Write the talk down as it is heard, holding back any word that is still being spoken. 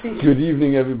Good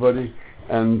evening, everybody,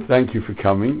 and thank you for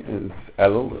coming. It's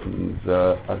Ellul, and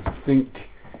I think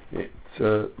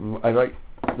I like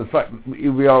the fact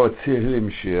that we are a Tehillim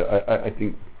Shiur. I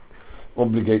think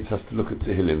obligates us to look at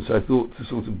Tehillim. So I thought to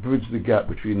sort of bridge the gap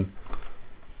between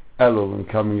Ellul and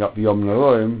coming up the Yom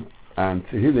Noraim and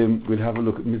Tehillim, we'd have a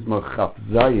look at Mizmor Chaf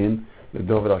Zayin,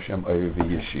 L'Dovid Hashem Ori,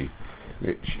 which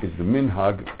is the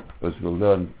minhag, as we'll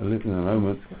learn a little in a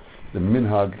moment, the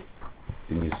minhag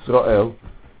in Israel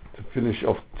to finish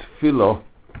off tefillah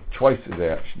twice a day,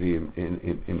 actually,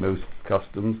 in most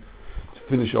customs, to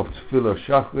finish off tefillah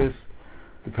shachris,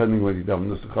 depending whether you have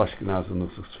Nusach Ashkenaz or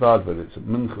Nusach Sfard, whether it's a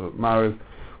mincha or Mariv,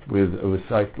 with a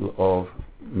recital of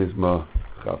Mizmor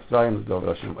Chaf Zayin,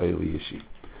 L'Dovid Hashem Ori.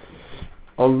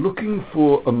 On looking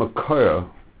for a makor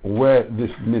where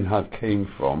this minhag came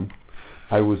from,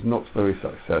 I was not very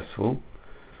successful.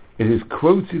 It is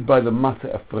quoted by the Mata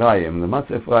Ephraim. The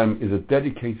Mata Ephraim is a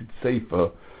dedicated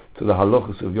sefer to the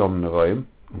halachos of Yom Noraim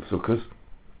and Sukkot,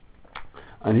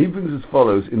 and he brings as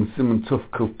follows in Siman Tuf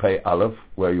Kuf Pei Aleph,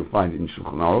 where you'll find it in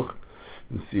Shulchan Aruch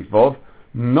in Sifov.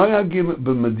 Noyagim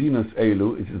b'medinas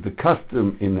Ellul. It is the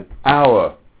custom in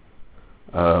our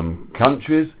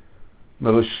countries.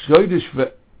 From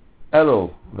Chodesh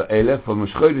Ellul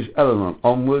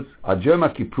onwards, ad Yom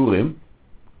Kippurim,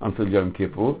 until Yom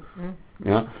Kippur.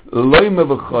 Yeah.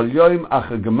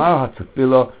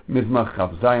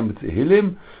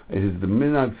 It is the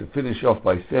minhag to finish off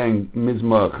by saying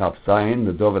Mizmor Chaf Zayin,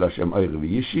 L'Dovid Hashem Ori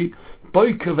v'yishi,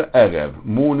 boiker ve'erev,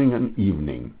 morning and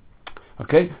evening.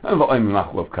 Okay? And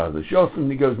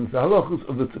he goes into the halachos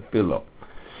of the tefillah.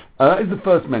 That is the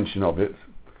first mention of it.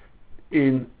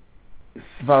 In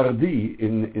Svardi,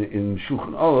 in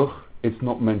Shulchan Aruch, it's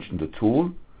not mentioned at all.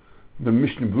 The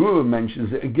Mishnah Berurah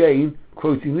mentions it again,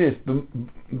 quoting this,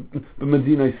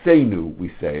 B'medina Seinu, we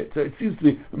say it. So it seems to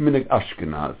be a minhag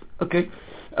Ashkenaz. Okay?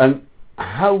 And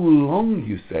how long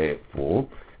you say it for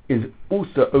is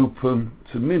also open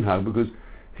to minhag, because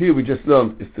here we just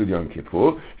learned it's still Yom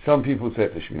Kippur. Some people say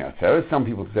it for Shmini Atzeres, some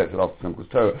people say it after Simchas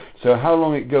Torah. So how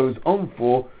long it goes on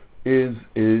for is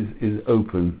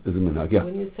open as a minhag. Yeah.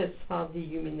 When you said Sfardi,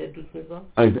 you mean Edut Mizrach?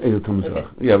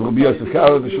 Okay. Yeah, Rabbi Yosef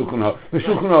Karo, the Shulchan Aruch. The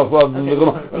Shulchan Aruch, rather than the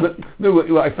Ramah. No, what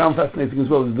I found fascinating as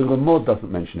well is the Ramah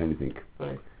doesn't mention anything.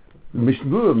 Right. The Mishnah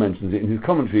Berurah mentions it in his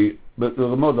commentary, but the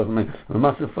Ramah doesn't mention it. The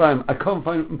Mata Ephraim, I can't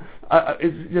find.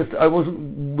 It's just I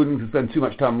wasn't willing to spend too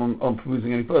much time on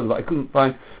perusing any further. But I couldn't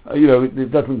find.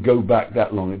 It doesn't go back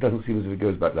that long. It doesn't seem as if it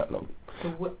goes back that long. So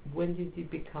when did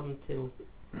it become till?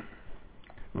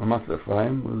 Mata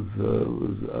Ephraim was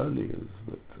early,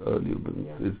 but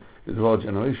it's of our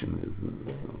generation.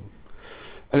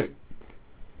 In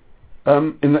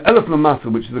the Ellul Lamata,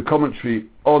 which is a commentary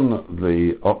on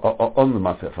the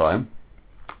Mata Ephraim,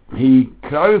 he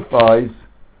clarifies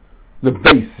the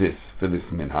basis for this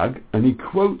minhag, and he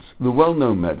quotes the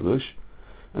well-known medrash,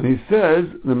 and he says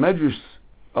the medrash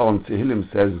on Tehillim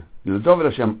says, "L'Dovid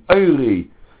Hashem Ori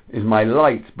is my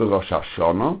light b'Rosh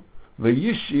Hashanah,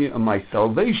 v'yishi and my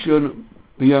salvation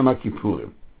b'Yom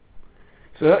Kippurim."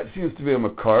 So that seems to be a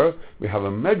makor. We have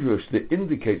a medrash that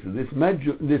indicates that this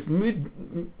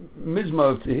Mizmor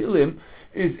of Tehillim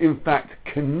is in fact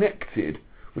connected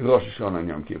with Rosh Hashanah and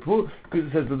Yom Kippur, because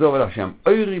it says L'Dovid Hashem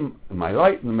Ori, my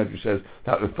light, and the medrash says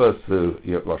that refers to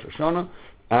Rosh Hashanah,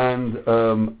 and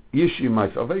Yishi, my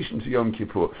salvation, to Yom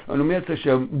Kippur. And U'Miyat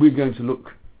Hashem, we're going to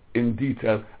look in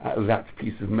detail at that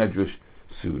piece of medrash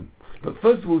soon. But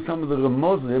first of all, some of the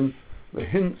Ramazim, the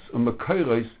hints and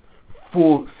makoros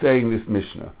for saying this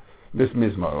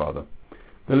Mizmor rather.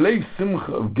 The Lev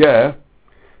Simcha of Ger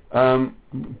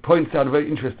points out a very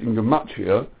interesting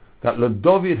gematria that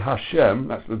L'Dovid Hashem,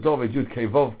 that's L'Dovid Yud Kei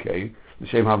Vov Kei, the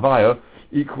Shem Havaya,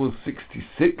 equals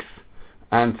 66,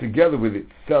 and together with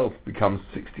itself becomes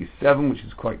 67, which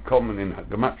is quite common in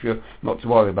gematria. Not to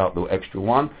worry about the extra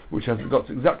one, which has got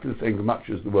exactly the same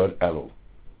gematria as the word Ellul.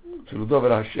 So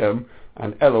L'Dovid Hashem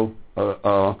and Ellul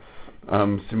are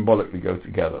symbolically go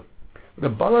together. The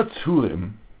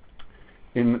Balaturim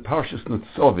in Parshas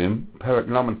Netzovim, Perek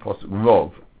Lamed Pasuk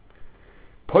Rov,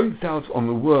 points out on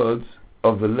the words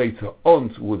of the later on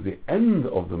towards the end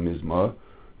of the Mizmor,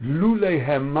 Lulei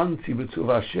Hemanti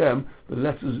B'Tuv Hashem, the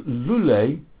letters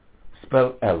Lulei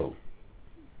spell Ellul.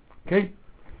 Okay?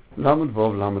 Lamed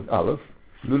Vov, Lamed Aleph,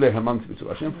 Lulei Hemanti B'Tuv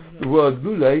Hashem. The word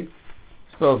Lulei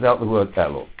spells out the word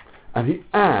Ellul. And he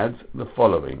adds the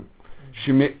following: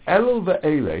 Shemi Ellul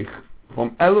ve'elech,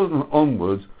 from Ellul and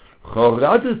onwards,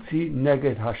 Choradati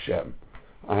neged Hashem.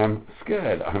 I am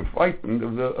scared, I am frightened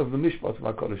of the mishpat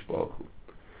of HaKadosh Baruch Hu.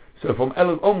 So from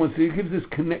Ellul onwards, he gives this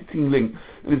connecting link,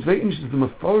 and it's very interesting. The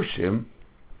Mefarshim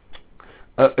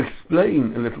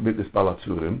explain a little bit this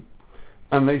Balaturim,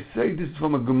 and they say this is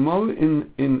from a Gemara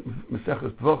in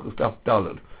Maseches Tvachos Daf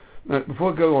Daled. Now,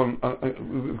 before I go on,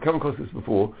 we've come across this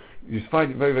before. You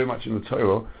find it very, very much in the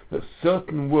Torah that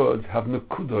certain words have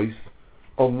nekudos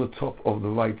on the top of the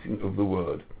writing of the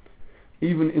word.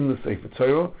 Even in the Sefer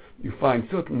Torah, you find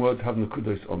certain words have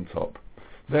nekudos on top.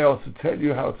 They are to tell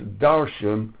you how to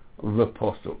darshan the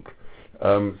posuk.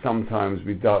 Sometimes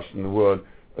we darshan the word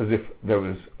as if there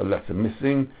was a letter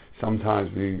missing.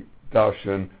 Sometimes we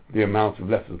darshan the amount of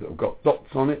letters that have got dots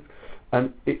on it.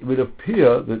 And it would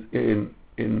appear that in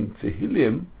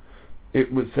Tehillim,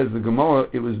 says the Gemara,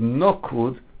 it was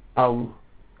nokud al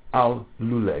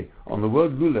lule. On the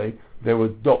word lule, there were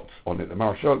dots on it. The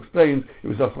Maharsha explains it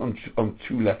was just on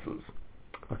two letters.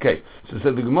 Okay, so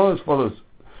the Gemara as follows: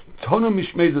 Tona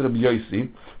mishmei Rabbi Yossi.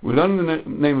 We learn the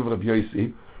name of Rabbi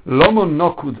Yossi. Lomo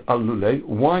nokud al lule.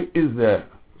 Why is there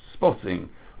spotting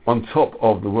on top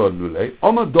of the word lule?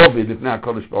 Omar Dovid ifnei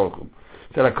HaKadosh Baruch Hu.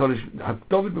 Said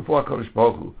David before HaKadosh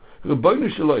Baruch Hu. Rebbeinu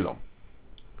shel olam,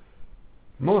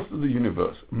 Master of the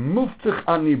universe. Muftach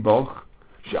ani boch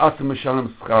she'atem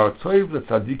meshalem schar tov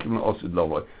letzadikim le'osid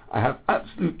lovoi. I have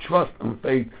absolute trust and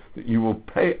faith that you will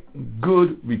pay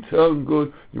good, return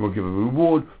good, you will give a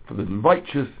reward for the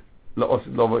righteous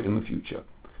le'osid lovoi in the future.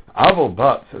 Avol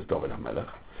bat, says David HaMelech,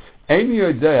 ein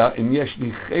yodea im yesh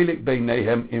li chelik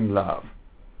beinehem im lav.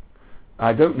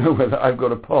 I don't know whether I've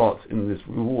got a part in this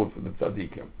reward for the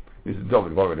tzaddikim. This is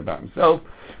David worried about himself.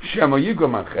 Shema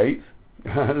yigom achet,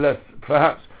 lest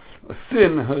perhaps a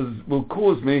sin will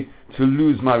cause me to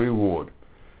lose my reward.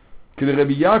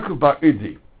 Rabbi Yaakov Bar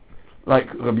Idi, like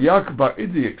Rabbi Yaakov Bar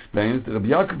Idi explains, that Rabbi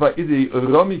Yaakov Bar Idi,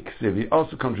 Romi Ksivi,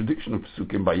 also contradiction of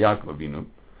Pesukim by Yaakov Avinu,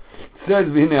 says,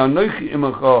 V'hinei anochi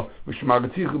imacha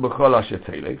v'shmaratichu b'chol asher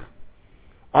telech.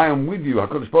 I am with you.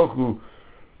 HaKadosh Baruch Hu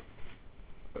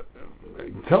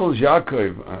tells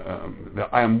Yaakov that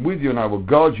I am with you and I will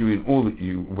guard you in all that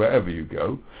you, wherever you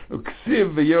go.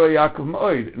 Ksiv v'yora Yaakov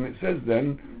ma'od, and it says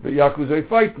then that Yaakov was very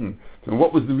frightened. So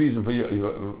what was the reason for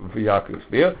Yaakov's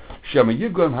fear? Shema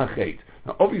yigom hachet.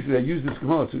 Now obviously they use this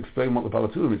Gemara to explain what the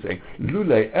Balaturim is saying.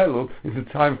 Lule Ellul is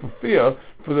a time for fear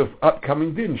for the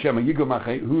upcoming din. Shema yigom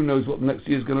hachet. Who knows what the next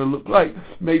year is going to look like?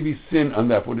 Maybe sin, and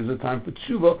therefore it is a time for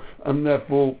tshuva, and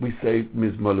therefore we say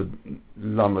Mizmor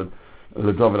Lamed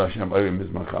L'Dovid Hashem Ori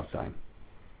Mizmor Chavtzayim.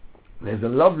 There's a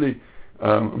lovely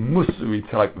Musari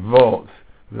type vort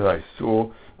that I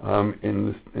saw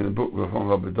in a book from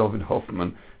Rabbi David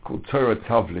Hoffman called Torah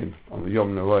Tavlin on the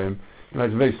Yom Noraim. And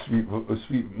it's a very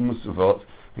sweet Musar vort,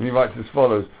 and he writes as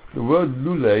follows: the word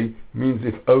lule means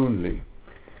if only,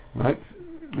 right?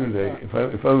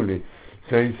 Lule, if only.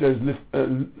 So he says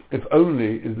if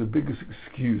only is the biggest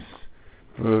excuse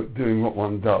for doing what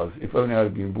one does. If only I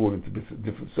had been born into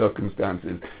different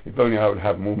circumstances. If only I would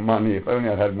have more money. If only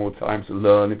I'd had more time to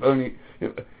learn. He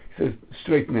says,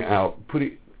 straighten it out. Put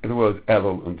it in the words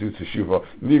Ellul and do teshuvah.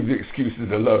 Leave the excuses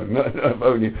alone.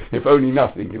 If only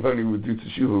nothing. If only we would do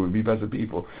teshuvah, we'd be better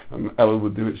people. And Ellul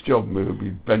would do its job and we would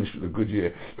be benched with a good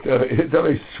year. So it's a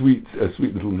very sweet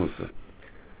little mussar.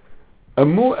 A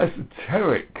more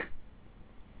esoteric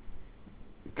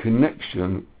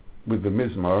connection with the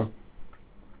Mizmor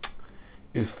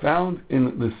is found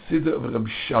in the Siddur of Reb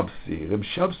Shabsi. Reb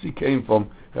Shabsi came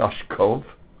from Rashkov,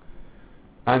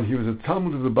 and he was a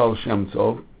Talmud of the Baal Shem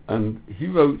Tov, and he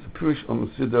wrote a Pirush on the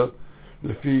Siddur,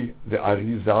 Lefi the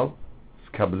Arizal,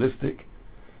 it's Kabbalistic,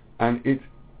 and it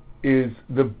is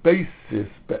the basis,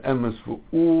 be'emes, for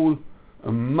all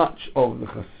and much of the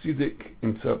Hasidic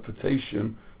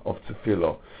interpretation of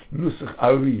Tefillah. Nusach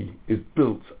Ari is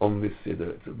built on this Siddur.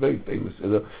 It's a very famous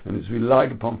Siddur, and it's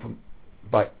relied upon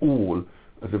by all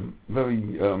as a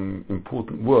very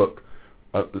important work.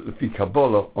 Fi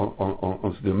Kabbalah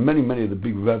on Siddur. Many of the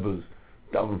big rebels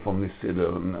down from this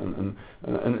Siddur,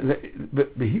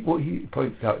 what he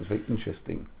points out is very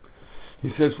interesting.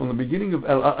 He says from the beginning of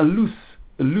a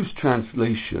loose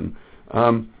translation,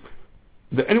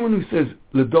 that anyone who says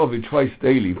L'Dovid twice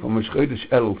daily from Chodesh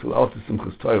Ellul till after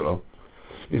Simchas Torah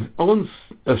is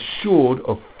assured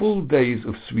of full days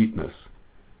of sweetness.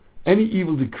 Any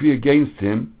evil decree against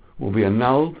him will be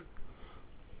annulled.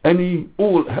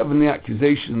 All heavenly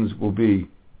accusations will be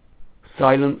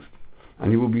silenced,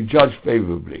 and he will be judged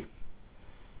favorably.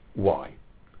 Why?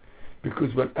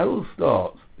 Because when Ellul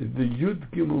starts, the Yud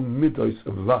Gimel Midos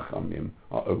of Rachamim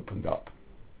are opened up.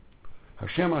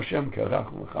 Hashem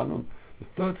Kerachum V'Chanon, the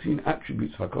 13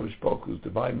 attributes of HaKadosh Baruch Hu's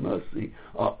divine mercy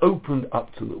are opened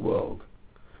up to the world.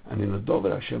 And in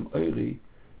L'Dovid Hashem Ori,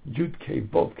 Yud Kei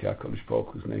Bob Kei HaKadosh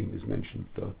Baruch Hu's name is mentioned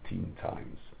 13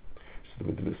 times. So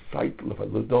with the recital of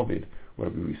L'Dovid, where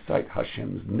we recite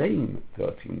Hashem's name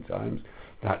 13 times,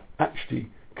 that actually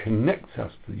connects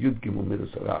us to Yud Gimel Midas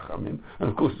Rachamim, and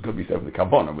of course it's got to be said with the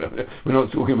Kavanah. We're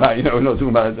not talking about, we're not talking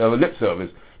about lip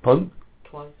service. Pardon?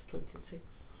 Twice 26.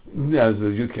 Yeah, there's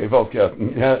a Yud Kei Vav Kei.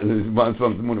 Yeah, there's once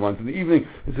in the morning, once in the evening.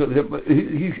 He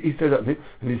said that thing,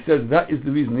 and he said that is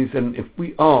the reason. He said if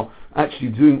we are actually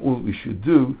doing all that we should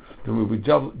do, then we will be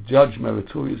judged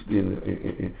meritoriously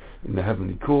in the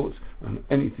heavenly courts, and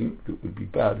anything that would be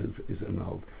bad is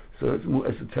annulled. So it's more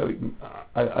esoteric.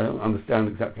 I don't understand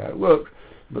exactly how it works,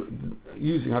 but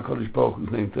using HaKadosh Baruch Hu's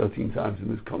name 13 times in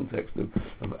this context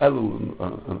of Ellul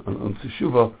and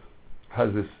Teshuvah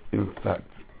has this, in fact,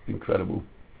 incredible.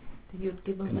 The Yud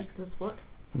Gimel does what?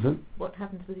 What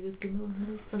happens with Yud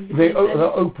Gimel? They're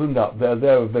opened up.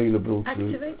 They're available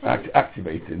to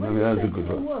activated. When I mean, that's a good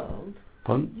word. World.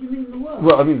 Pardon? You mean the world?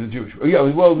 Well, I mean the Jewish world. Yeah,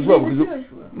 the world as well.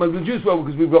 The Jewish world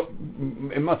because we've got.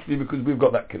 It must be because we've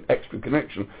got that extra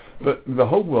connection. But the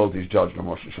whole world is judged on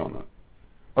Rosh Hashanah.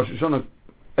 Rosh Hashanah,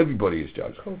 everybody is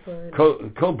judged.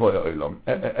 Kol Boy Olam.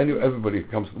 Everybody who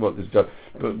comes to the world is judged.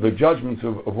 But the judgment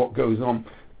of what goes on.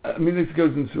 I mean, this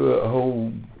goes into a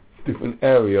whole different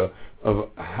area of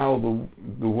how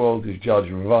the world is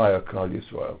judged via Klal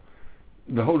Yisrael.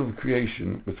 The whole of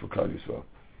creation is for Klal Yisrael.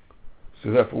 So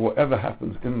therefore, whatever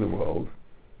happens in the world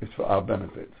is for our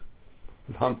benefit.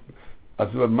 As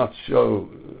the must show,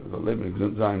 the Leibniz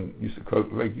Zayin used to quote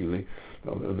regularly,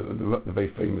 the very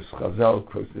famous Chazal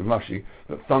quoted in Rashi,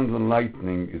 that thunder and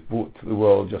lightning is brought to the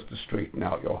world just to straighten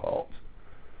out your heart.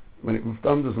 When it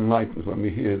thunders and lightens, when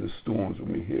we hear the storms,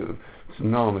 when we hear the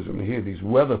tsunamis, when we hear these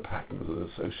weather patterns that are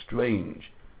so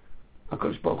strange,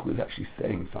 HaKadosh Baruch Hu is actually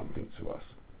saying something to us.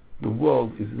 The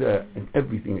world is there in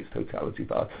everything, its totality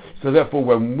for us. So therefore,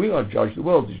 when we are judged, the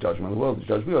world is judged. When the world is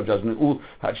judged, we are judged, and it all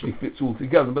actually fits all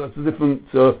together. But that's a different thing.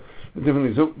 So the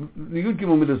Yud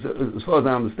Gimel Midas, as far as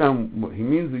I understand what he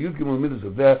means, the Yud Gimel Midas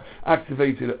are there,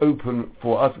 activated, open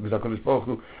for us, because HaKadosh Baruch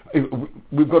Hu,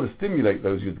 we've got to stimulate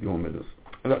those Yud Gimel Midas.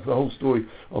 And that's the whole story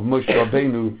of Moshe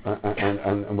Rabbeinu,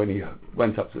 and when he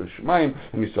went up to the Shemayim,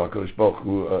 and he saw HaKadosh Baruch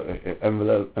Hu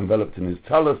enveloped in his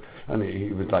talus, and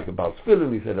he was like a Baal Tefillah,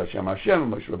 and he said Hashem Hashem,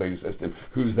 and Moshe Rabbeinu says to him,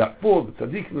 who's that for? The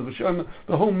Tzaddikim of the Shema.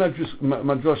 The whole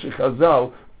Madrash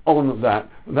Chazal on that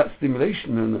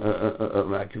stimulation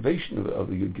and activation of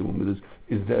the Yud Gimel Midas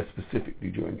is there specifically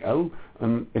during Ellul.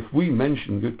 And if we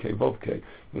mention Yud Kei Vav Kei,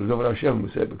 L'Dovid Hashem, we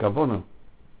say it b'kavona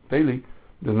daily,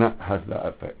 then that has that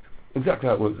effect. Exactly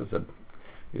how it works, I said,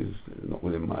 is not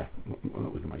within my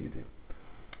idea.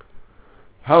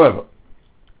 However,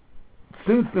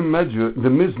 since the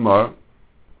Mizmar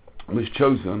was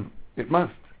chosen,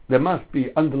 there must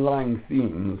be underlying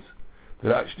themes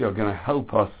that actually are going to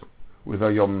help us with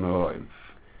our Yom Noraim.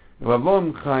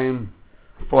 Rav Chaim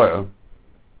Feuer,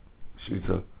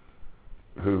 Shita,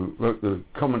 who wrote the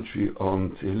commentary on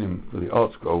Tehillim for the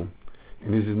Art Scroll,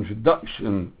 in his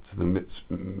introduction to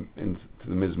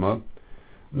the Mizmar,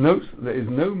 notes that there is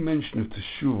no mention of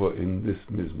Teshuvah in this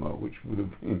Mizmar, which would have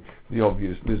been the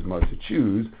obvious Mizmar to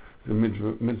choose, the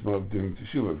Mizmar of doing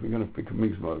Teshuvah. If we're going to pick a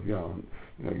Mizmar,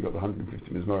 you've got the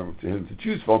 150 Mizmarim to him to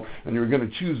choose from, and you're going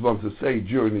to choose one to say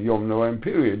during the Yom Noraim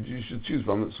period, you should choose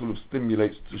one that sort of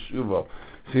stimulates Teshuvah.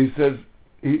 So he says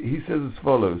as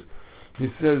follows.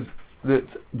 He says that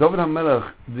David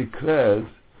HaMelech declares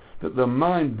that the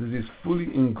mind that is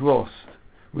fully engrossed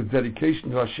with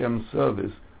dedication to Hashem's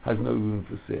service has no room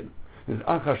for sin. There's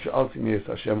Acha she'alti me'es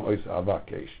Hashem ois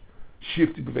avakesh.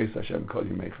 Shifti b'veis Hashem kol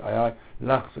yimei chayai.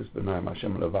 Lachsos b'nayim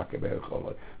Hashem levake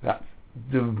be'echoloi. That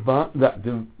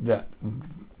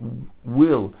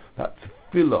will, that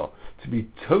tefillah, to be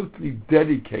totally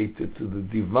dedicated to the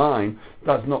divine,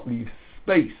 does not leave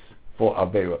space for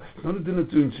Avera. It's not a din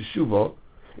of doing teshuvah.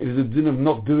 It is a din of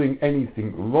not doing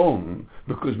anything wrong,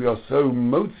 because we are so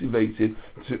motivated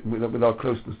with our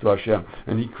closeness to Hashem.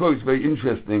 And he quotes, very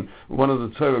interesting, one of the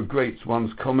Torah greats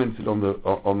once commented on the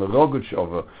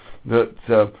Rogatchover, that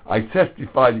I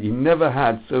testify that he never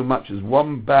had so much as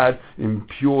one bad,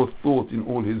 impure thought in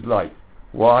all his life.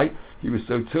 Why? He was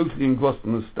so totally engrossed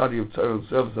in the study of Torah and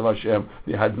service of Hashem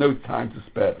that he had no time to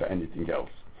spare for anything else.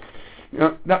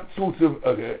 That sort of,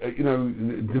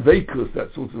 devakus,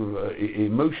 that sort of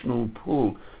emotional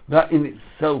pull, that in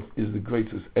itself is the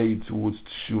greatest aid towards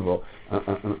teshuvah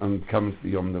and coming to the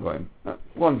Yom Noraim.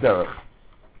 One derech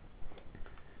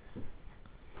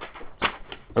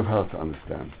of how to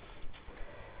understand.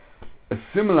 A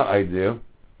similar idea,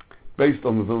 based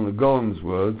on the Vilna Gaon's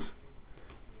words,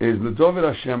 is L'Dovid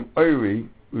Hashem Ori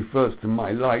refers to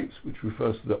my light, which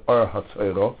refers to the Or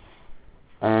HaTorah,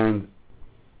 and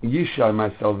Yishi, my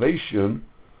salvation,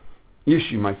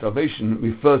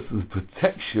 refers to the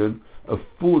protection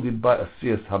afforded by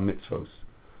Asiyas HaMitzvos.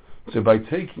 So by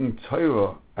taking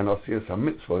Torah and Asiyas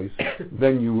HaMitzvos,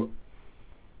 then you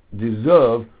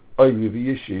deserve Oivi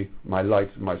V'Yishi, my light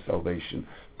and my salvation.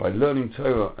 By learning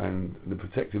Torah and the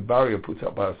protective barrier put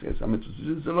up by Asiyas HaMitzvos,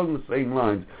 which is along the same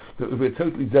lines that if we're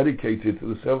totally dedicated to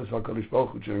the service of HaKadosh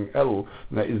Baruch Hu during Ellul,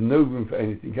 there is no room for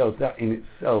anything else. That in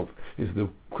itself is the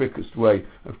quickest way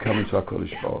of coming to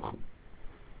HaKadosh Baruch Hu.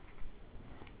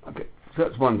 Okay, so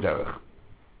that's one derech.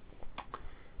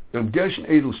 Reb Gershon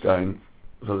Edelstein,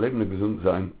 soll leben gesund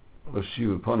sein, was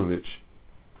Shiur Ponovich,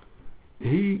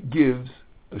 he gives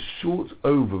a short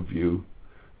overview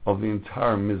of the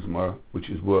entire Mizmar, which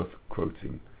is worth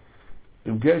quoting.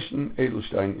 Reb Gershon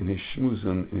Edelstein, in his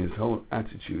shmuzan, in his whole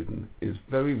attitude, is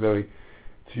very, very,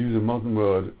 to use a modern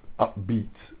word, upbeat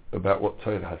about what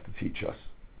Torah has to teach us.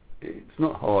 It's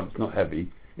not hard, it's not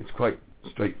heavy, it's quite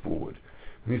straightforward.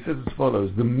 And he says as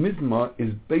follows: the Mizmar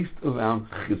is based around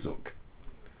chizuk,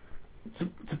 to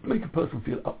make a person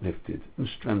feel uplifted and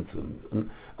strengthened,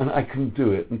 and I can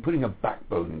do it, and putting a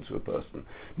backbone into a person,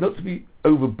 not to be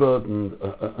overburdened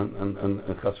and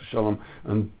chas v'shalom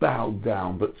and bowed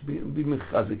down, but to be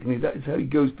mechazik. And that is how he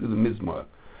goes through the Mizmar.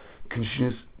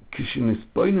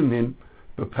 Kishinispoinanim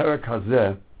b'perek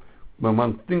hazeh, when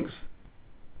one thinks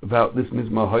about this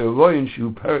Mizmar, hayaroyin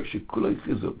shu perek shekulei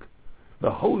chizuk,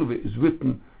 the whole of it is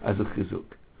written as a chizuk.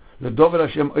 L'Dovid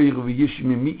Hashem Ori v'Yishi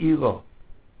mi'ira.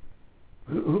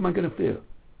 Who am I going to fear?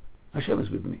 Hashem is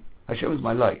with me. Hashem is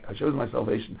my light. Hashem is my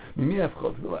salvation. I'm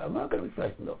not going to be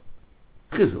frightened of.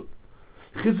 Chizuk.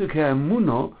 Chizuk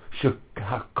ha'emunah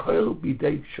she'hakoil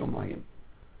b'dei shomayim.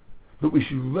 But we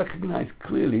should recognize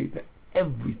clearly that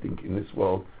everything in this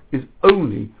world is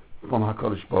only from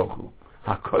HaKadosh Baruch Hu.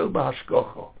 Hakoil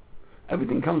b'hashkocha.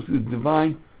 Everything comes through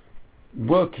divine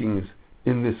workings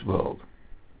in this world.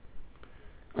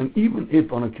 And even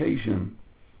if on occasion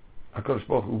HaKadosh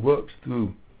Baruch Hu works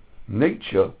through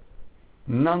nature,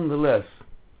 nonetheless,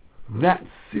 that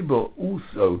sibah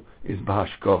also is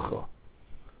b'hashkocha.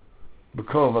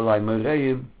 B'kov alai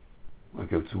mereim, I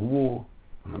go to war,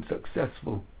 and I'm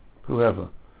successful, whoever.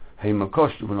 Hey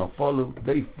makoshtu, when I follow,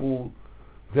 they fall,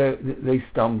 they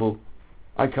stumble,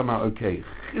 I come out okay.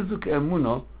 Chizuk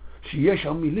emunah, sheyesh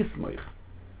al mi lismoich.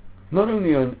 Not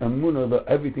only an emunah that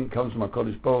everything comes from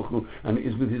HaKadosh Baruch Hu and it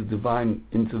is with His divine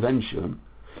intervention,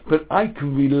 but I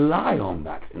can rely on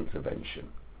that intervention.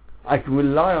 I can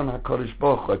rely on HaKadosh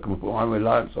Baruch Hu. I can put my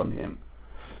reliance on Him.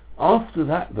 After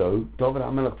that, though, David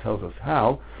HaMelech tells us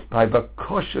how, by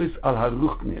bakoshos al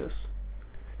haruchnius,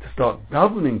 to start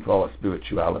davening for our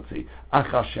spirituality.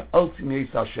 Achas she'alti me'es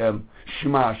Hashem,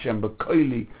 Shema Hashem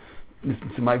b'koili,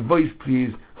 listen to my voice,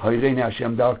 please. Hayreni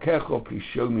Hashem darkecho, please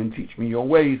show me and teach me your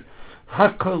ways.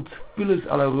 Hakol tefillas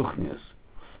al haruchnius.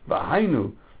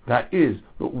 V'hainu, that is,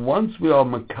 that once we are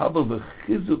makabel the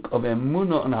chizuk of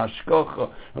emunah and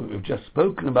hashkocha, and we've just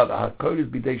spoken about the hakodesh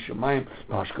b'dei shemayim,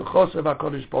 the hashkochos of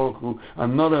HaKadosh Baruch Hu,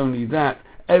 and not only that,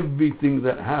 everything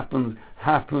that happens,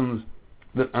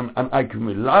 and I can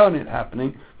rely on it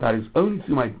happening, that is only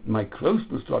through my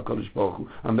closeness to HaKadosh Baruch Hu,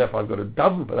 and therefore I've got to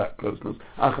daven for that closeness,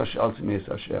 Achash al Timeis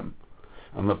Hashem.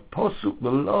 And the posuk, the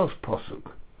last posuk,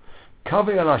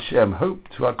 Kaveh el Hashem, hope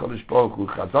to HaKadosh Baruch Hu,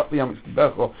 Chazak v'yam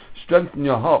itzbecho, strengthen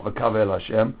your heart for Kaveh el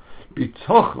Hashem,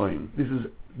 bitochon, this is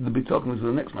the bitochon, this is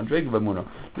the next madrega of emunah,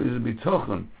 this is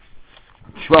bitochon,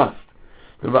 trust,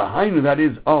 the v'hainu, that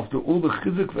is, after all the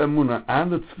chizuk v'emunah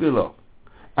and the tefillah,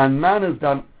 and man has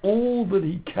done all that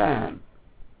he can,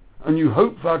 and you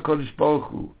hope for HaKadosh Baruch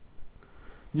Hu,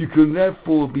 you can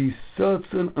therefore be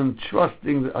certain and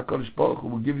trusting that HaKadosh Baruch Hu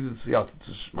will give you the siyata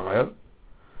t'shmaya.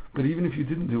 But even if you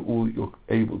didn't do all that you're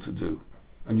able to do,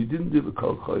 and you didn't do the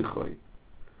kol choy choy,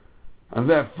 and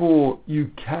therefore you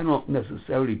cannot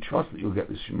necessarily trust that you'll get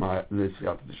the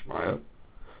siyata t'shmaya,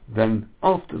 then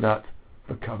after that,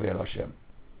 the kaveh el Hashem.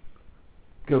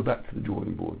 Go back to the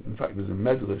drawing board. In fact, there's a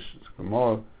medrash, it's a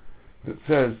Gemara, that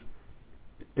says,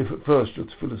 if at first your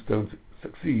tefillahs don't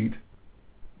succeed,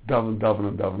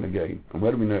 daven again. And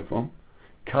where do we know it from?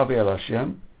 Kaveh el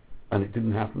Hashem, and it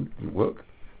didn't happen, it didn't work.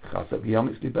 Go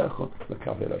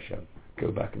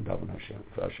back and daven Hashem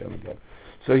for Hashem again.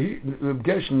 So Reb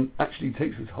Gershon actually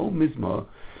takes this whole mizmar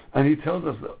and he tells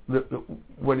us that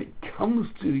when it comes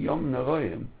to Yom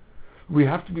Narayim, we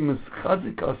have to be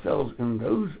mischazik ourselves in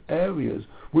those areas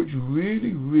which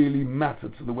really, really matter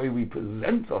to the way we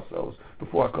present ourselves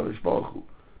before HaKadosh Baruch Hu.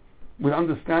 With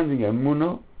understanding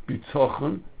emunah,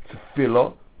 bitochon,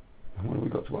 tefillah, and what have we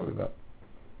got to worry about?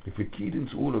 If we're keyed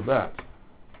into all of that,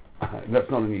 That's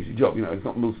not an easy job, it's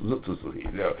not Musa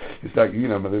Zutzusuhi, It's like, the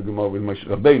Gemara with Moshe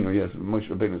Rabbeinu, yes, Moshe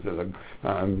Rabbeinu says,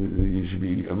 you should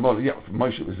be a model. Yeah, for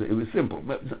Moshe it was simple.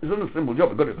 It's not a simple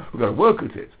job, we've got to work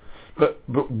at it. But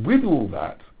with all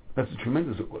that, that's a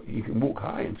tremendous, you can walk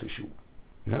high into Shul.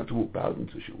 You don't have to walk bowed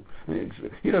into Shul.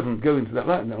 He doesn't go into that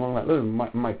along that line.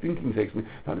 My thinking takes me.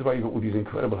 That's why you've got all these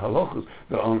incredible halachas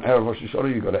that on Erev Rosh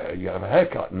Hashanah you have a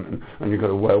haircut and you've got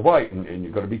to wear white and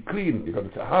you've got to be clean. And you've got to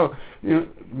tahara.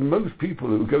 Most people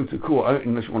who go to court,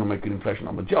 unless you want to make an impression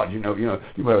on the judge,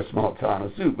 you wear a smart tie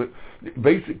and a suit. But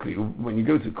basically, when you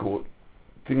go to court,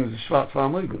 things are shvat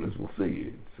farmogen, as we'll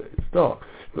see. It's dark,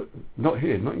 but not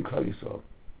here, not in Klal Yisrael.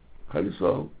 Klal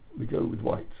Yisrael, we go with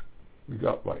white. We go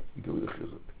upright. We go with a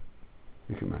chizuk.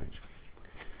 We can manage.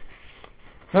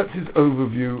 That's his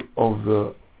overview of the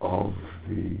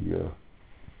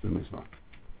mitzvah.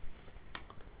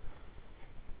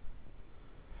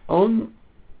 On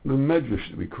the medrash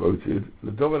that we quoted,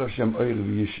 L'Dovid Hashem Ori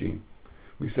v'Yishim,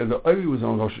 we said that Ori was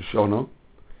on Rosh Hashanah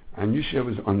and Yishim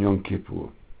was on Yom Kippur.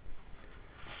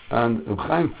 And Reb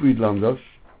Chaim Friedlander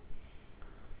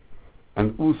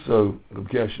and also Reb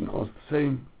Gershon asked the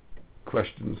same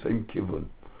question, same kivun.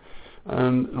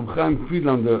 And Reb Chaim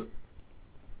Friedlander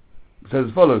says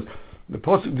as follows: the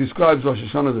pasuk describes Rosh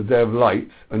Hashanah as a day of light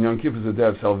and Yom Kippur as a day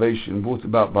of salvation brought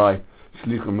about by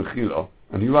Slicha Mechila.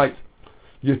 And he writes,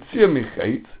 Yetzir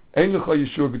Micheit Ein Lecha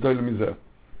Yeshua Gedolah Mizeh.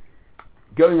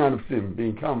 Going out of sin,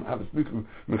 have a Slicha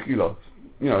Mechila,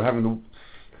 having the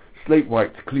slate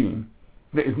wiped clean,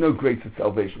 there is no greater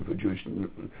salvation for a Jewish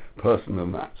person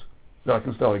than that. So I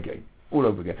can start again, all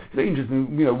over again. It's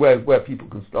interesting, where people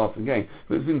can start again.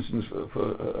 But for instance,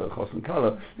 for Chos and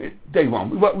Kala, day one,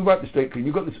 we wipe the slate clean.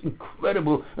 You've got this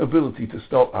incredible ability to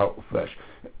start out fresh.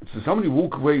 So somebody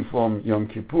walk away from Yom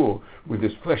Kippur with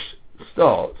this fresh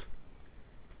start,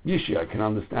 Yishi, I can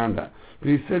understand that. But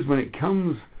he says when it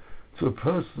comes to a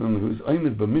person who's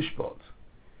Omed B'Mishpat,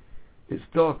 it's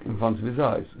dark in front of his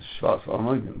eyes. It's Shvat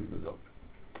Farmogen.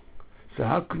 So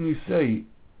how can you say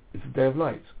it's a day of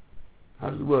light? How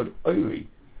does the word Ori,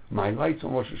 my light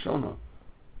on Rosh Hashanah,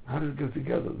 how does it go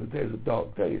together? The day is a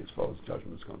dark day as far as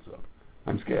judgment is concerned.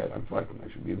 I'm scared, I'm frightened,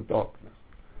 I should be in darkness.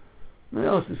 And I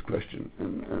asked this question,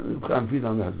 and Chaim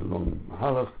Friedlander has a long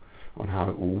halach on how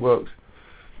it all works.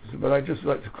 But I'd just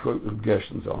like to quote Reb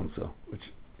Gershon's answer,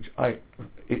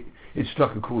 it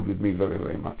struck a chord with me very,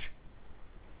 very much.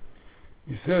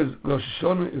 He says, Rosh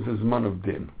Hashanah is a Zman of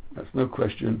Din. That's no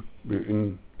question, we're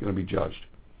going to be judged.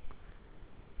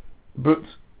 But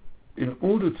in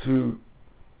order to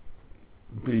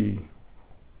be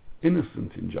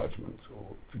innocent in judgment,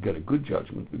 or to get a good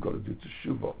judgment, we've got to do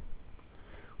teshuvah.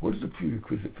 What is the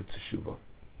prerequisite for teshuvah?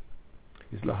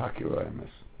 It's lahakir emes,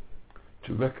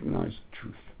 to recognize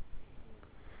truth.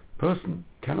 A person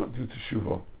cannot do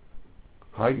teshuvah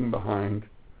hiding behind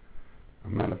a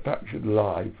manufactured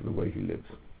lie for the way he lives.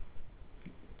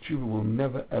 Teshuvah will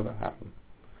never ever happen.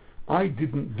 I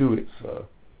didn't do it, sir,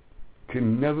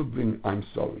 can never bring I'm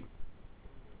sorry.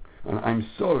 And I'm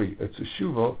sorry at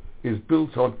teshuvah is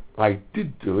built on I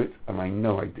did do it and I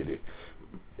know I did it.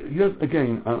 Here's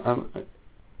again, I'm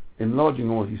enlarging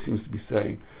on what he seems to be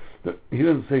saying. That he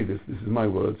doesn't say this is my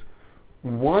words.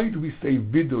 Why do we say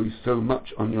vidui so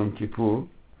much on Yom Kippur?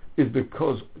 Is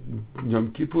because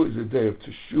Yom Kippur is a day of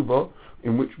teshuvah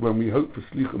in which when we hope for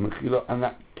slicha mechila, and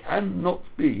that cannot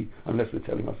be unless we're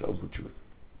telling ourselves the truth.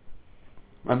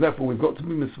 And therefore we've got to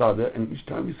be misvada, and each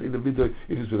time we say the vidui,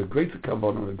 it is with a greater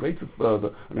kavanah and a greater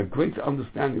further and a greater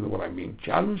understanding of what I'm being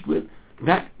challenged with.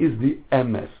 That is the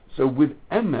emes. So with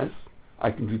emes, I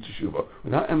can do teshuvah.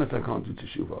 Without emes, I can't do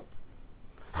teshuvah.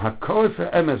 Hakores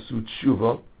ha-emes u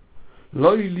teshuvah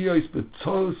lo yilios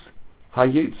betos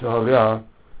hayetzer hara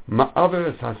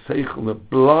ma'averes ha-seichel that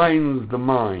blinds the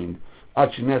mind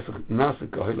like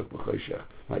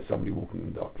somebody walking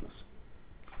in darkness.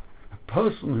 A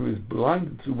person who is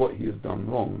blinded to what he has done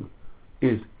wrong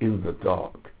is in the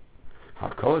dark.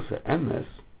 Hakores ha-emes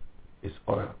is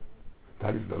oil.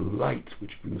 That is the light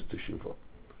which brings teshuvah.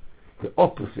 The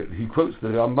opposite, he quotes the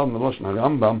Rambam, the Lashon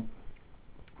Rambam,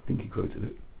 I think he quoted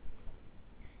it.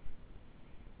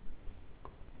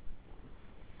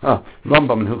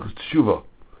 Rambam in Hilchos Teshuvah.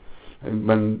 And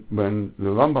when the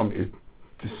Rambam is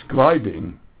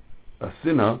describing a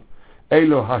sinner,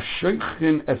 Elo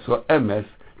hashoichin esra emes,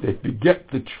 they beget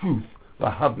the truth,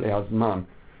 v'havle hazman,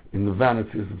 in the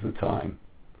vanities of the time.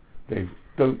 They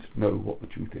don't know what the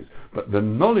truth is. But the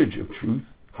knowledge of truth,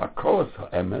 hakores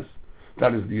ha-emes,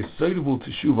 that is the Yesodable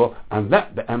Teshuvah, and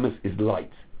that the emes is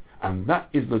light. And that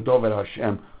is the L'Dovid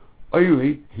Hashem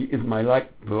Ori, he is my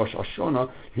light, Rosh Hashanah.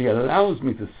 He allows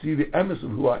me to see the emes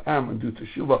of who I am and do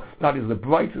teshuvah. That is the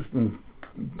brightest and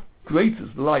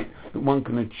greatest light that one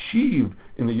can achieve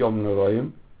in the Yom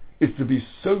Noraim, is to be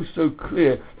so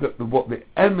clear that what the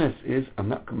emes is,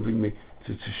 and that can bring me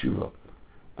to teshuvah.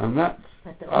 And that's,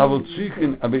 I will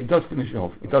tzrichen, I mean, it does finish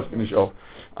off.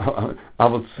 I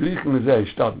will tzrichen lezeh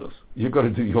shtadlus. You've got to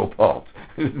do your part.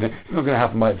 It's not going to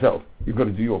happen by itself. You've got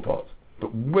to do your part.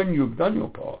 But when you've done your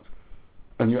part,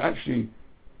 and you actually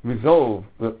resolve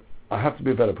that I have to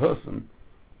be a better person,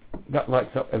 that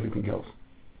lights up everything else.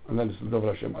 And then it's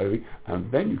L'Dovid Hashem Ori,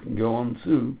 and then you can go on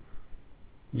to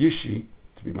Yishi,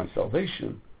 to be my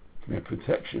salvation, to be my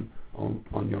protection on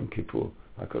Yom Kippur.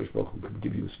 HaKadosh Baruch Hu can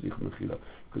give you a Slicha Mechila,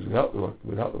 because without the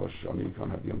Rosh Hashanah you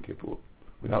can't have the Yom Kippur.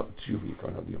 Without the Tshuva you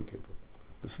can't have the Yom Kippur.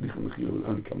 The Slicha Mechila will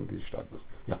only come with the Shtadlus.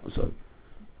 Yeah, I'm sorry.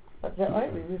 But the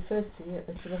Ori refers to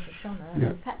Rosh Hashanah, and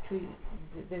in fact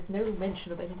there's no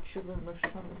mention of any Tshuva in Rosh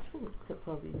Hashanah at all, except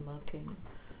for the Malkein.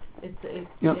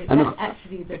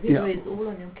 Actually the video is all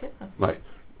on Yom Kippur. Right.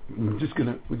 We're just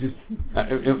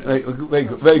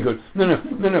very good.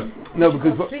 No,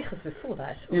 because before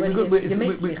that.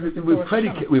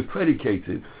 We've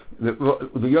predicated that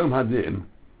the Yom Hadin,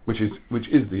 which is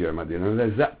the Yom Hadin, and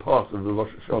there's that part of the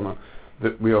Rosh Hashanah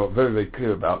that we are very, very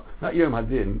clear about. That Yom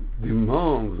Hadin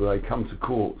demands that I come to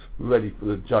court ready for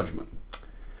the judgment.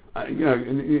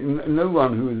 No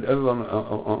one who is ever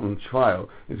on trial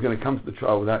is going to come to the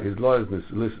trial without his lawyers and his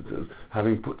solicitors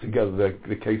having put together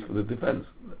the case for the defense.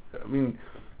 I mean,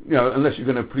 unless you're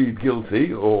going to plead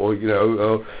guilty, or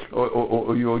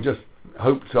you'll just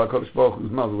hope to HaKadosh Baruch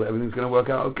Hu's mother that everything's going to work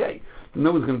out okay.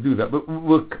 No one's going to do that, but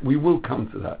we will come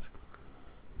to that.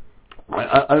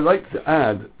 I like to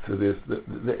add to this that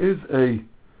there is a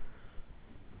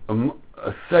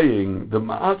saying, the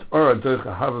Ma'at Ora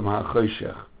Docha Havim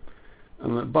HaChoshech,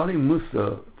 and the Bali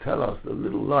Musa tell us that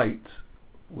little light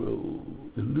will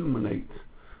illuminate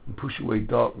and push away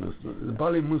darkness. The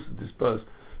Bali Musa disperse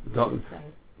the darkness,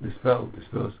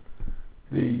 disperse.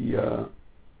 The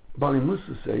Bali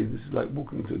Musa say this is like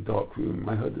walking into a dark room.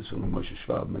 I heard this from Moshe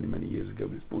Schwab many years ago,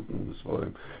 but it's spoken on the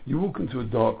Sforim. You walk into a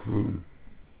dark room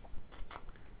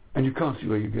and you can't see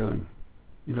where you're going.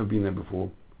 You've never been there before.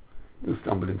 You'll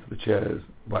stumble into the chairs,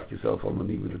 whack yourself on the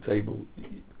knee with a table.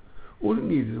 All it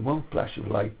needs is one flash of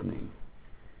lightning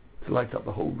to light up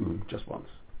the whole room just once.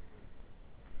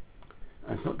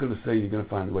 And it's not going to say you're going to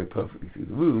find the way perfectly through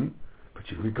the room, but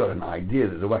if you've got an idea,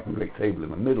 there's a whacking great table in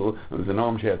the middle, and there's an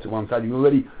armchair to one side, you've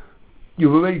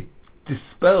already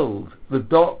dispelled the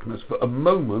darkness for a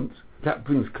moment. That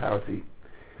brings clarity.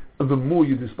 And the more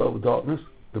you dispel the darkness,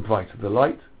 the brighter the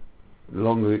light, the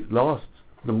longer it lasts,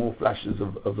 the more flashes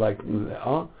of lightning there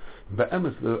are. But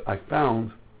Emes, I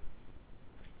found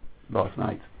last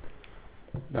night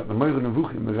that the Moreh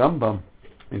Nevuchim, the Rambam,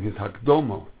 in his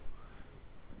Hakdoma,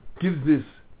 gives this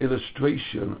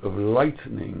illustration of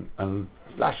lightning and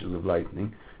flashes of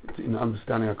lightning in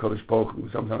understanding HaKadosh Baruch Hu.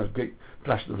 Sometimes great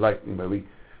flashes of lightning where we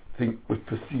think we've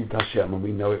perceived Hashem and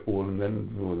we know it all, and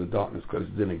then the darkness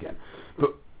closes in again.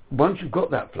 But once you've got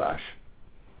that flash,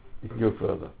 you can go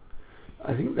further.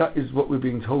 I think that is what we're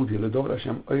being told here. L'Dovid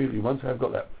Hashem Ori. Once I've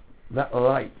got that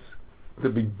light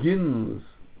that begins,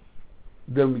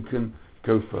 then we can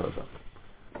go further.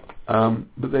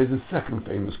 But there's a second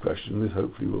famous question. This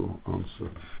hopefully will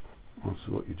answer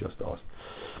what you just asked.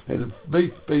 There's a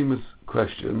very famous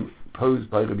question posed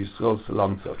by Rabbi Yisrael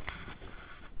Salanter.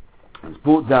 It's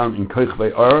brought down in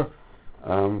Kochvei Or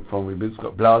from Rabbi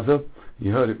Yitzchak Blazer.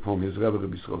 You heard it from his Rabbi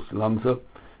Yisrael Salanter.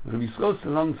 Rabbi Yisrael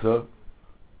Salanter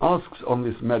asks on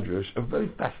this medrash a very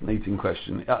fascinating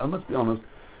question. I must be honest,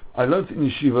 I learned it in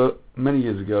yeshiva many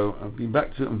years ago. I've been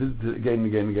back to it and visited it again and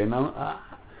again and again. Now,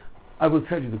 I will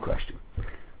tell you the question.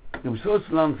 Rabbi Yisrael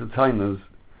Salanter tells us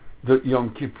that Yom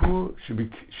Kippur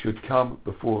should come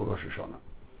before Rosh Hashanah.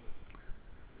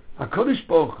 HaKadosh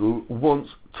Baruch Hu wants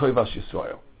Tovas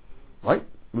Yisrael, right?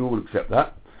 We all accept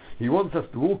that. He wants us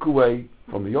to walk away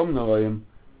from the Yom Noraim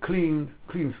clean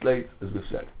slate, as we've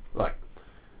said, right?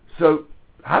 So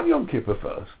have Yom Kippur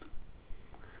first,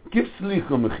 give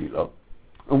Slicha Mechila,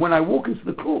 and when I walk into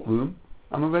the courtroom,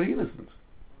 I'm already innocent.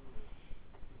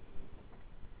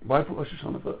 Why put Rosh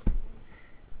Hashanah first?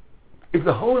 If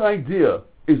the whole idea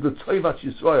is the Tovas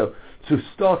Yisrael to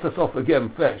start us off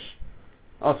again fresh,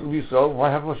 ask Yisrael, why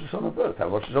have Rosh Hashanah first?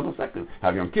 Have Rosh Hashanah second.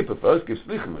 Have Yom Kippur first, give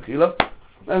Slicha Mechila,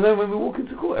 and then when we walk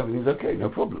into court, everything's okay, no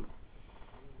problem.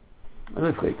 And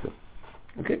that's great.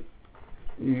 Okay?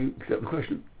 You accept the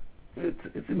question?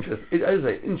 It's interesting. It is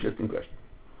an interesting question.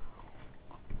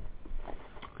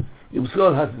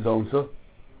 Yisrael has his answer.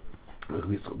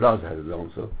 Blazer has his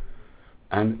answer.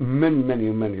 And many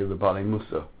of the Balei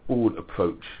Musa all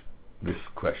approach this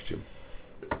question.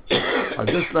 I'd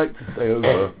just like to say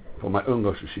over, for my own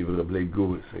Rosh Yeshiva, Rabbi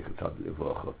Gurus, it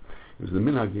was the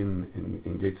minhag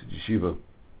in Gates Yeshiva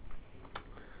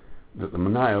that the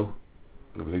Manayel,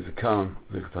 Rabbi Zakan,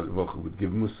 would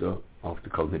give Musa after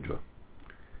Kol Nidra.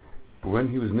 But when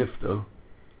he was Nifta,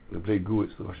 Rabbi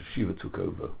Gurus, the Rosh Yeshiva, took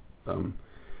over.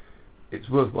 It's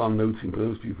worthwhile noting for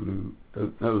those people who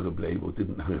don't know Rabbi, or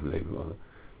didn't know Rabbi, rather,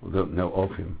 or don't know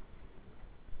of him,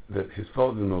 that his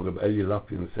father-in-law, Rabbi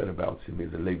Ellul, said about him,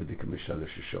 he's a Levidik Mishal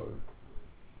Shishorim.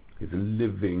 He's a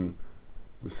living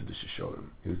Mesidas Shishorim.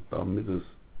 He was Bar Midas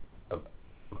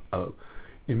of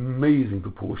amazing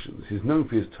proportions. He's known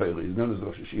for his Torah. He's known as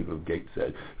Rosh Yeshiva of Gate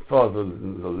said, father of he's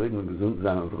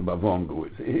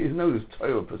known as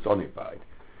Torah personified.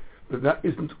 But that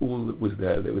isn't all that was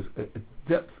there. There was a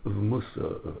depth of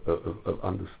Musa, of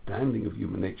understanding of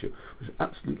human nature, which was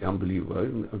absolutely unbelievable. I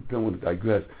don't want to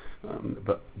digress,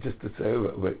 but just to say,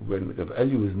 when Rabbi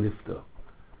Ellul was Nifta,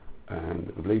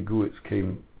 and Rabbi Gurus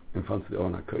came in front of the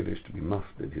Orna Kodesh to be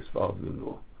mustered, his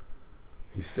father-in-law,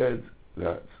 he said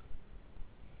that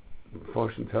the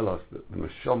Fortune tell us that the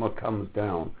Neshama comes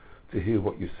down to hear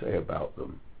what you say about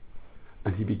them.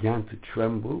 And he began to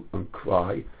tremble and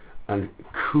cry and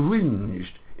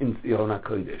cringed into the Orna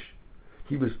Kodesh.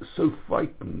 He was so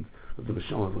frightened of the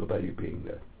Neshama of Rabbi being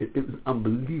there. It was an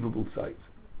unbelievable sight.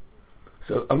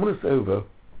 So I want to say over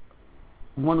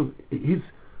one of his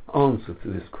answer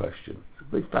to this question. It's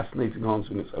a very fascinating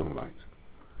answer in its own right.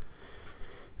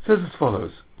 It says as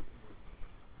follows.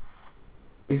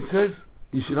 He says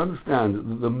you should understand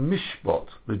that the Mishpat,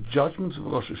 the judgments of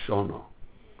Rosh Hashanah,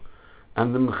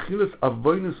 and the Mechilas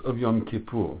Avonos of Yom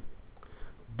Kippur,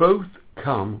 both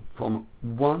come from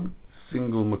one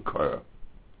single Makar.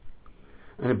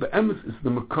 And Be'emes is the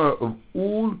Makar of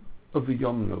all of the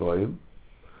Yom Neroim,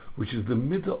 which is the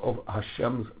middle of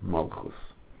Hashem's Malchus.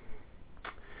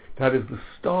 That is the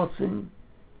starting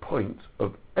point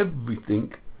of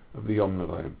everything of the Yom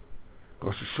Neroim.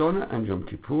 Rosh Hashanah and Yom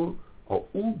Kippur are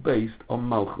all based on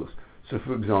Malchus. So,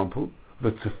 for example,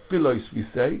 the Tefillos we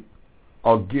say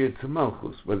are geared to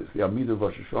Malchus, whether it's the Amidah of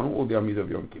Rosh Hashanah or the Amidah of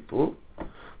Yom Kippur.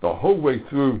 The whole way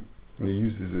through, and he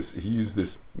used this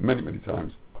many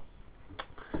times.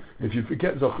 If you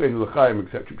forget Zocheinu L'chaim,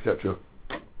 etc.,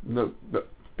 no,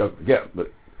 don't forget.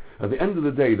 But at the end of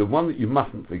the day, the one that you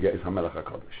mustn't forget is HaMelech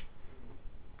HaKadosh.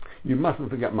 You mustn't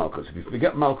forget Malchus. If you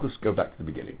forget Malchus, go back to the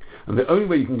beginning. And the only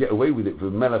way you can get away with it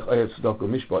for Melech Ohev Tzedakah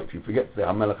Mishpat, if you forget to say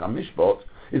HaMelech HaMishpat,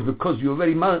 is because you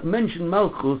already mentioned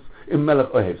Malchus in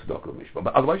Melech Ohev Tzedakah Mishpat.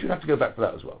 But otherwise, you'd have to go back to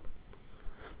that as well.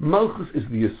 Malchus is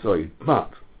the Yesod,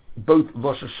 but both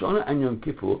Rosh Hashanah and Yom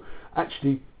Kippur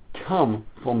actually come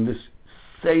from this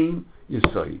same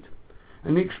Yesod.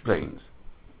 And he explains,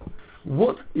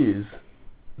 what is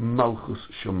Malchus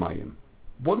Shemayim?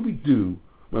 What do we do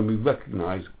when we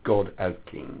recognize God as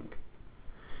King?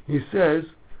 He says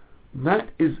that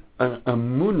is an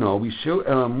emunah. We show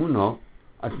an emunah,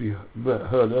 as we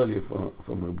heard earlier from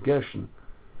Reb Gershon,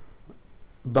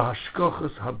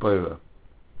 b'hashkochas habayra.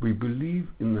 We believe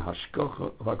in the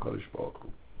hashkocha of HaKadosh Baruch Hu,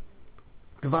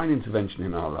 divine intervention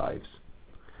in our lives.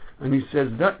 And he says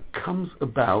that comes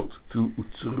about through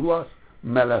Utzuruas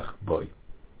Melech Boy.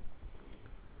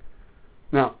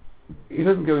 Now, he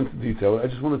doesn't go into detail. I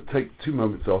just want to take 2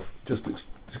 moments off just to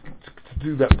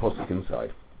do that posuk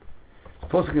inside.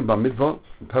 It's posuk in Bamidbar,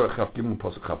 Perek Chaf Gimel,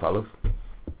 posuk Chaf Aleph,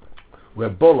 where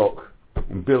Bolok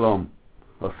and Bilam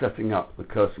are setting up the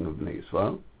cursing of Bnei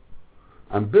Yisrael,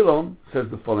 and Bilam says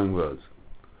the following words: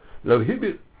 Lo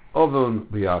hibit ovem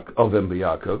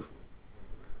b'Yaakov.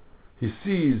 He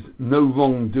sees no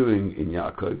wrongdoing in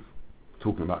Yaakov,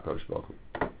 talking about Kodesh Baruch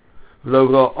Hu. Lo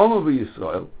ra'omer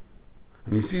b'Yisrael,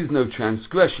 and he sees no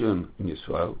transgression in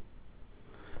Yisrael.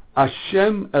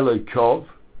 Hashem Elokov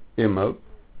imo,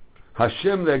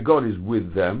 Hashem their God is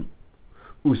with them.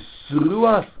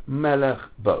 Usruas Melech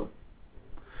bo,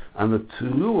 and the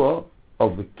teruah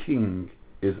of the king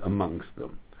is amongst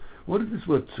them. What does this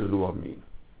word teruah mean?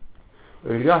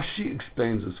 Rashi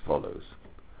explains as follows: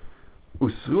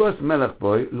 Usruas Melech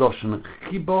bo loshen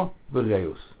chibo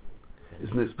v'reus.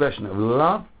 It's an expression of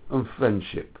love and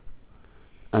friendship.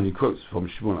 And he quotes from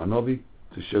Shmuel Hanavi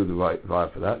to show the right via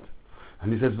for that.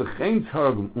 And he says, V'chein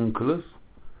targum unkelus,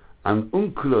 and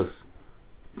unkelus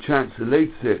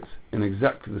translates it in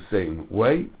exactly the same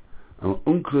way. And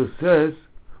unkelus says,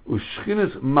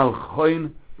 Ushchinas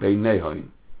malchoin beinehoin.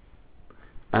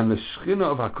 And the Shechina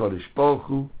of HaKadosh Baruch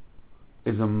Hu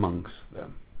is amongst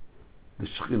them. The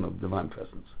Shechina of divine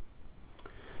presence.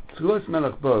 Tzulos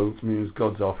Melech Bo means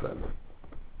God's our friend.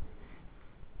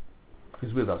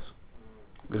 He's with us.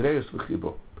 Reis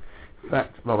v'chibo. In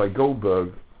fact, Rabbi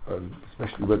Goldberg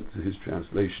especially went to his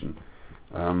translation.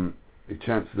 He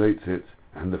translates it,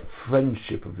 and the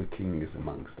friendship of the king is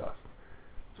amongst us.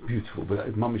 It's beautiful, but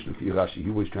it's mamish l'fi Rashi. He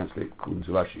always translates according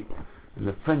to Rashi. And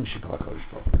the friendship of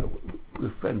HaKadosh Baruch Hu,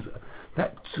 the friends.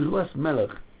 That Tzuras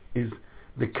Melech is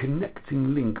the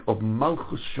connecting link of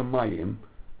Malchus Shamayim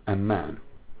and man.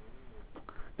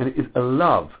 And it is a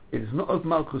love. It is not a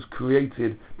Malchus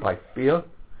created by fear.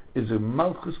 It is a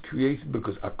Malchus created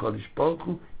because HaKadosh Baruch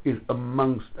Hu is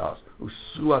amongst us.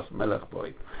 Tzuras Melech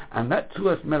Boy. And that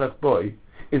Tzuras Melech Boy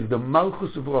is the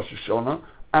Malchus of Rosh Hashanah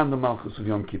and the Malchus of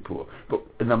Yom Kippur. But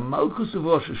the Malchus of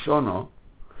Rosh Hashanah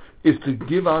is to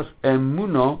give us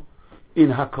emunah in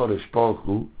HaKadosh Baruch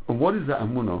Hu. And what is that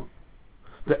emunah?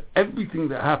 That everything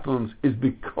that happens is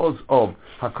because of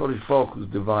HaKadosh Baruch Hu's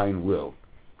divine will.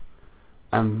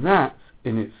 And that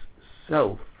in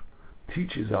itself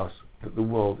teaches us that the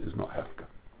world is not hefka.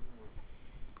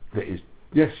 There is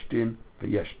yesh din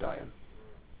v'yesh dayan.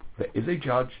 There is a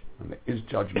judge, and there is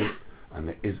judgment, and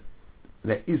there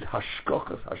is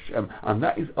hashkochas Hashem, and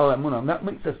that is our emunah, and that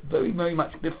makes us very, very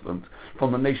much different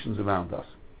from the nations around us.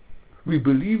 We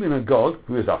believe in a God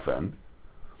who is our friend.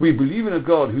 We believe in a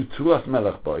God who's Tzuras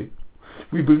Melech Boy.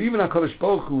 We believe in HaKadosh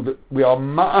Baruch Hu that we are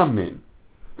ma'amin,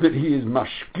 that He is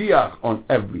mashkiach on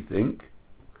everything,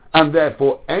 and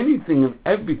therefore anything and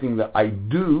everything that I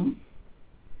do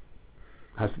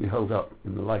has to be held up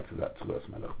in the light of that Tzuras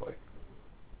Melech Boy.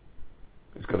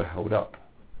 It's got to hold up.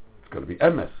 It's got to be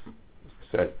emes.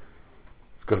 Said,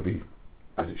 it's got to be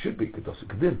as it should be, kedos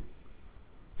kedin.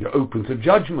 You're open to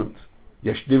judgment.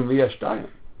 Yesh din v'yesh dayan.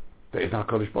 There is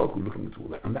HaKadosh Baruch Hu looking at all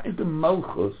that. And that is the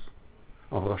Malchus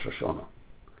of Rosh Hashanah.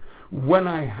 When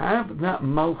I have that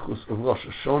Malchus of Rosh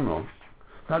Hashanah,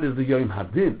 that is the Yom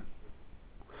Hadin.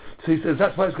 So he says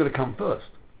that's why it's got to come first.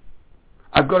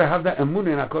 I've got to have that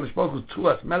emunah in HaKadosh Baruch Hu's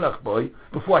Tzuras Melech Boy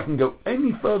before I can go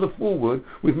any further forward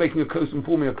with making a close and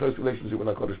forming a close relationship with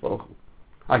HaKadosh Baruch Hu.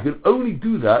 I can only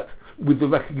do that with the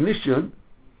recognition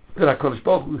that HaKadosh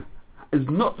Baruch Hu is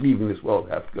not leaving this world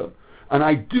hefka, and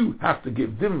I do have to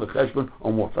give Din v'cheshbon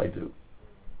on what I do.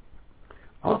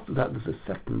 After that, there's a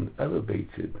second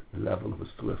elevated level of a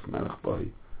Tzuras Melech Boy,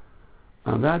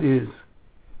 and that is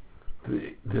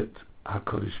that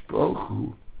HaKadosh Baruch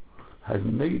Hu has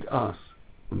made us,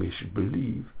 and we should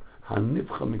believe,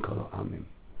 Hanivcha Mikol Ha'amim.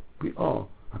 We are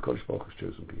HaKadosh Baruch Hu's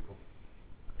chosen people.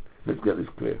 Let's get this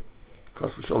clear.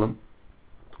 Chas v'sholom,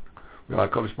 we are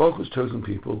HaKadosh Baruch Hu's chosen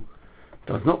people.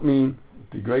 Does not mean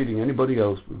degrading anybody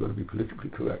else. We've got to be politically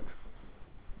correct.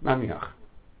 Naniach.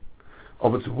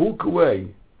 But to walk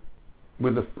away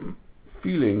with a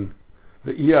feeling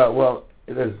that,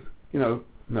 there's,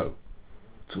 no.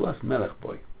 Tzuras Melech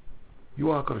Boy.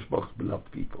 You are HaKadosh Baruch Hu's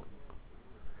beloved people.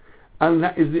 And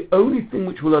that is the only thing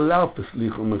which will allow for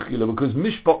Slicha and Mechila, because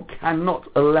Mishpat cannot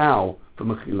allow for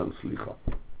Mechila and Slicha.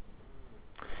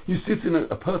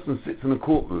 A person sits in a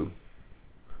courtroom.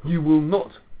 You will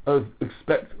not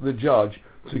expect the judge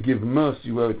to give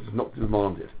mercy where it is not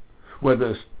demanded. Where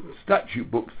the statute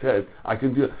book says, I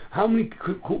can do it. How many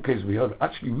court cases we heard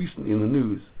actually recently in the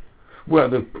news where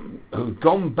they've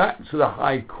gone back to the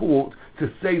High Court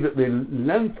to say that the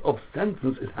length of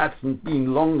sentence hasn't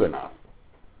been long enough.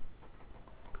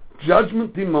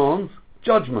 Judgment demands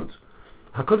judgment.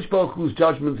 HaKadosh Baruch Hu's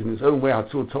judgment in his own way,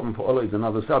 Hatzur Tom Pa'olah, is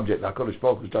another subject. HaKadosh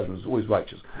Baruch Hu's judgment is always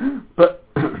righteous. But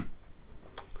the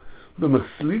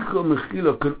Meslicha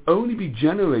Mechila can only be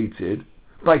generated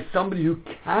by somebody who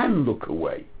can look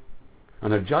away.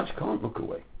 And a judge can't look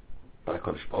away. But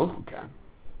HaKadosh Baruch Hu can.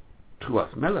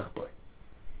 Tzuras Melech Boy.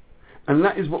 And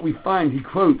that is what we find. He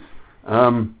quotes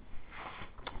from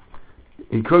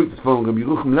Rabbi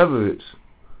Yerucham Levovitz,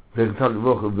 the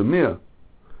Talmud of the Mir.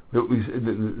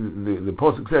 The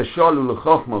Pasuk says, Shalu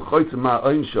l'chochma choytze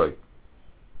ma'ayin shoy.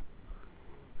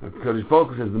 HaKadosh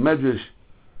Baruch Hu says, the Medrash,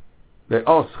 they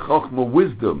ask chochma,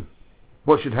 wisdom,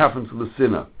 what should happen to the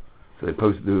sinner. So they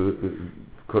posted the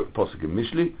Pasuk in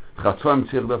Mishli, Chatzoim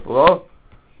tzir d'afra,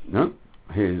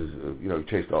 he is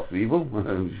chased after evil,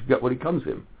 and you get what he comes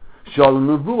in. Shalu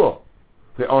nevuah,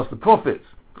 they ask the prophets,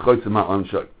 choytze ma'ayin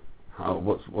shoy.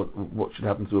 What should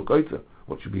happen to a choytze?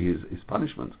 What should be his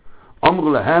punishment?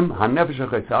 Amru lahem hanefesh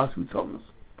ha'chaitzas v'tzomnas.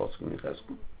 Pasuk in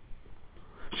Yechezkel.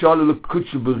 Shalu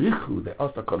l'kutshu berichu. They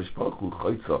asked HaKadosh Baruch Hu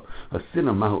chaytza a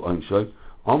sinner mahu einshoy.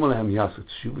 Amru lahem yaseh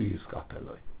teshuva yizkat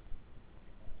eloi.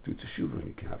 Do teshuva and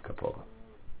you can have kapara.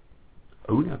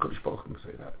 Only HaKadosh Baruch Hu can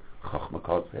say that. Chachma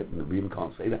can't say it, and the Rebbe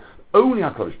can't say that. Only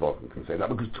HaKadosh Baruch Hu can say that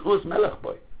because Tzuras Melech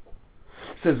Boy.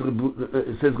 Says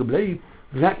Rebbe,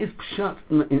 that is pshat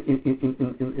in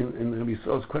Rabbi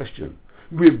Yisrael's question.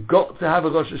 we've got to have a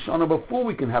Rosh Hashanah before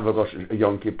we can have a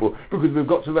Yom Kippur, because we've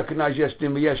got to recognize Yesh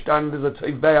Din v'Yesh Dan, there's a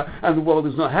Teveya, and the world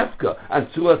is not Hefka, and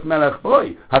Tzuras Melech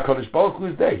Boy, HaKadosh Baruch Hu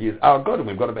is there, He is our God, and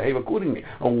we've got to behave accordingly.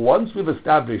 And once we've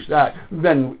established that,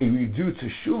 then if we do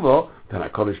Teshuvah, then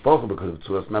HaKadosh Baruch Hu, because of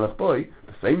Tzuras Melech Boy,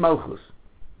 the same Malchus,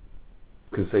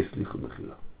 can say Slichu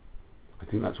Mechila. I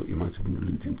think that's what you might have been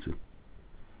alluding to.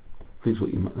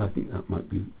 I think that might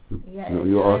be. Yeah, I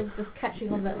was just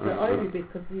catching on that Ori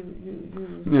because you.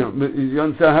 But you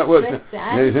understand how it works.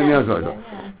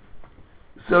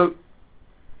 So,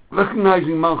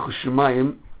 recognizing Malchus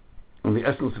Shemayim and the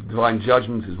essence of divine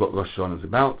judgment is what Rosh Hashanah is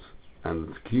about, and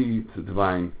the key to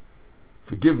divine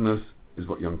forgiveness is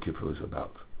what Yom Kippur is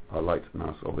about, our light and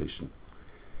our salvation.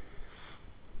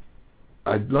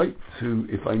 I'd like to,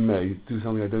 if I may, do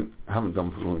something I haven't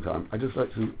done for a long time. I'd just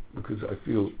like to, because I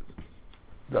feel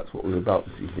that's what we're about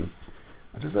this evening.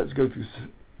 I'd just like to go through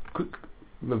a quick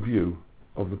review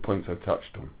of the points I've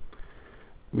touched on.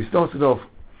 We started off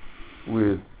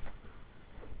with,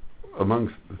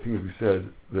 amongst the things we said,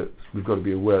 that we've got to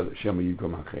be aware that Shema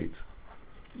Yigom HaChet.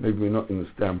 Maybe we're not in the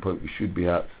standpoint we should be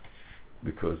at,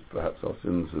 because perhaps our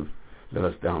sins have led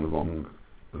us down the wrong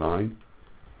line.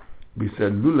 We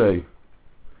said Lule,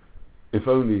 if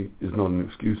only, is not an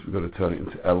excuse, we've got to turn it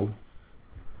into Ellul.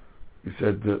 We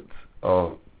said that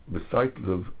our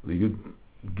recital of the Yud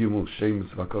Gimel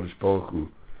Shemus of HaKadosh Baruch Hu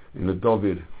in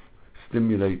L'Dovid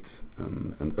stimulates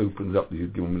and opens up the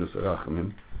Yud Gimel Midas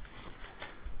HaRachamim.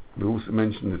 We also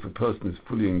mentioned if a person is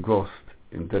fully engrossed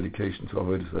in dedication to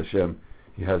Avodas Hashem,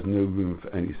 he has no room for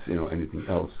any sin or anything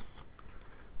else.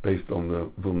 Based on the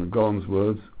Vilna Gaon's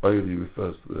words, Ori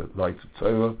refers to the light of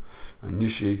Torah, and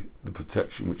Nishi, the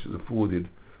protection which is afforded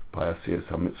by Asiyas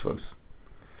HaMitzvos.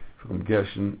 From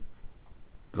Gershon,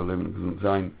 the 11th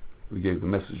Zayin, we gave the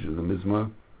message of the Mizmor,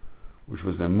 which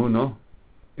was Emunah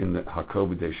in the Hakor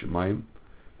B'dei Shemayim,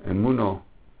 Emunah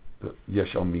that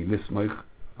Yesh Al Mi Lismoich,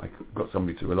 I got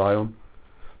somebody to rely on,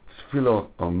 Tefillah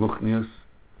Al Muchnius,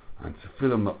 and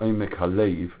Tefillah Ma'omek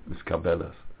Halev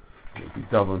Miskabelas. It will be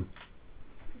daven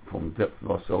from the depth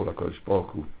of our soul, HaKadosh Baruch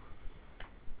Hu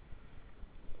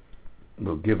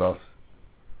will give us,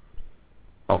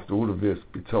 after all of this,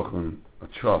 bitochen, a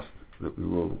trust that we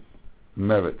will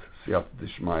merit siyata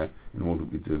d'shmaya in all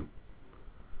that we do.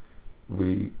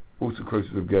 We also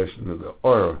quoted the Gershon that the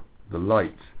Or, the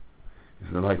light,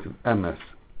 is the light of Emes,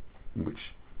 which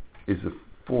is a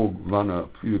forerunner,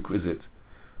 prerequisite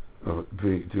of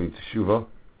doing teshuvah.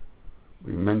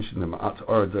 We mentioned the Ma'at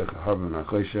Or Derech HaHarban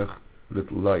HaChoshech,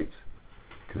 little light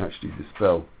can actually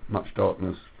dispel much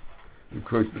darkness. We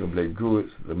quoted the Blei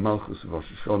Guritz, the Malchus of Rosh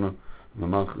Hashanah and the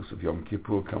Malchus of Yom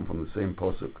Kippur come from the same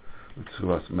posuk with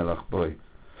Tzuras Melech Boy.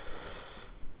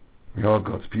 We are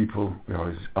God's people, we are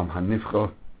His Am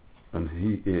HaNivcha, and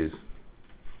He is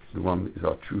the one that is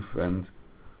our true friend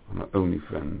and our only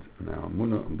friend, and our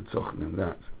Amunah and B'tzochen in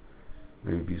that.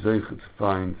 May we be zeicher to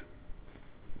find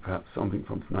perhaps something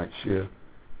from tonight's Shiur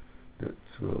that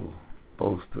will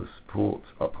bolster, support,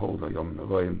 uphold our Yom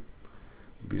Noraim.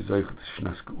 Be zeicher to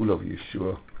shnas geula of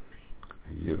Yeshua,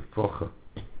 a year of bracha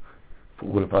for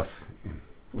all of us, in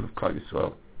all of Klal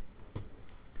Yisrael.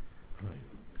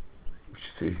 We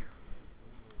should see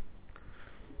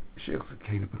Shiur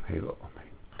Zakenu B'Meila.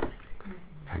 Amen.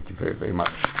 Thank you very, very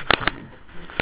much.